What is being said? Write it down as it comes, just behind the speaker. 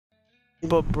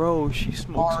But bro, she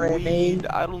smokes RMA. weed.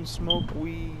 I don't smoke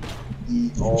weed. You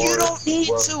don't need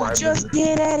to. Just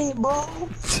get at it, bro.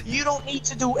 You don't need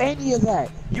to do any of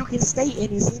that. You can stay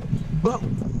innocent, but.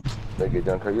 Nigga,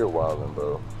 Junker, you're wildin',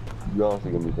 bro. You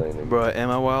honestly gonna be playing nigga. Bro,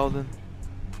 am I wildin'?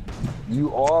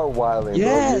 You are wildin',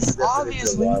 yes, bro.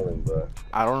 obviously. Wildin', bro.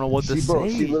 I don't know what to Bro,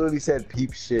 say. she literally said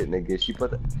peep shit, nigga. She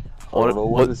put the... I don't know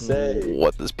what to say.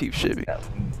 What does peep shit mean?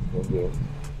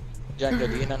 Jacko,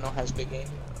 do you not know how to speak game?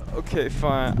 Okay,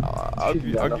 fine. I'll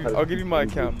give you my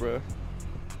account, bro.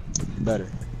 Better.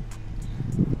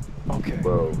 Okay.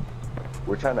 Bro,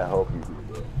 we're trying to help you,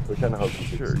 bro. We're trying to help you.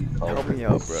 Sure, help me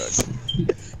out, bro.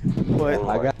 But, oh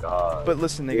my God. But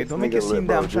listen, nigga, don't make it seem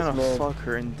that I'm trying to fuck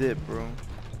her and dip, bro.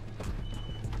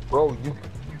 Bro, you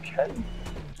can.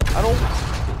 I don't.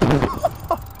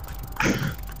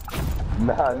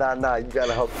 Nah. You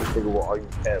gotta help this nigga with all you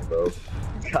can, bro.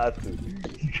 You got to.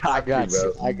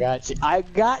 I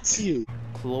got you.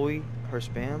 Chloe, her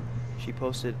spam, she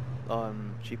posted,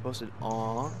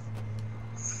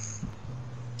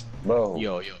 Bro.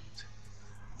 Yo.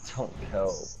 Don't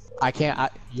help. I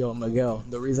can't, yo, Miguel,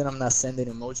 the reason I'm not sending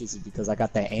emojis is because I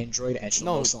got that Android and she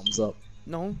knows something's up.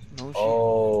 No.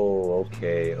 Oh,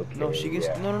 okay. No, she gets,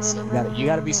 no. You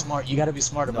gotta be smart,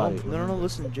 about it. No,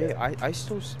 listen, Jay, I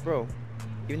still, bro,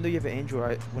 even though you have an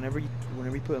Android, whenever you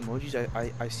put emojis,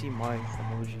 I see my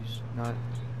emojis, not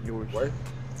yours. Word?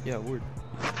 Yeah, word.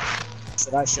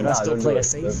 Should I still play it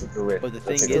safe? But the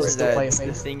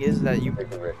thing is that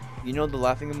you know the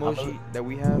laughing emoji that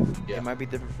we have, it might be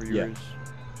different for yours.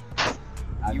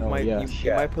 You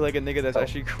might put like a nigga that's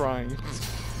actually crying.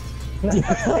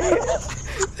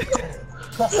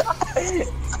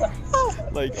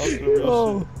 Like on the real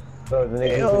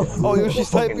shit. Oh, yo, she's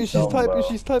typing.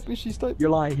 You're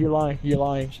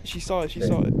lying. She saw it.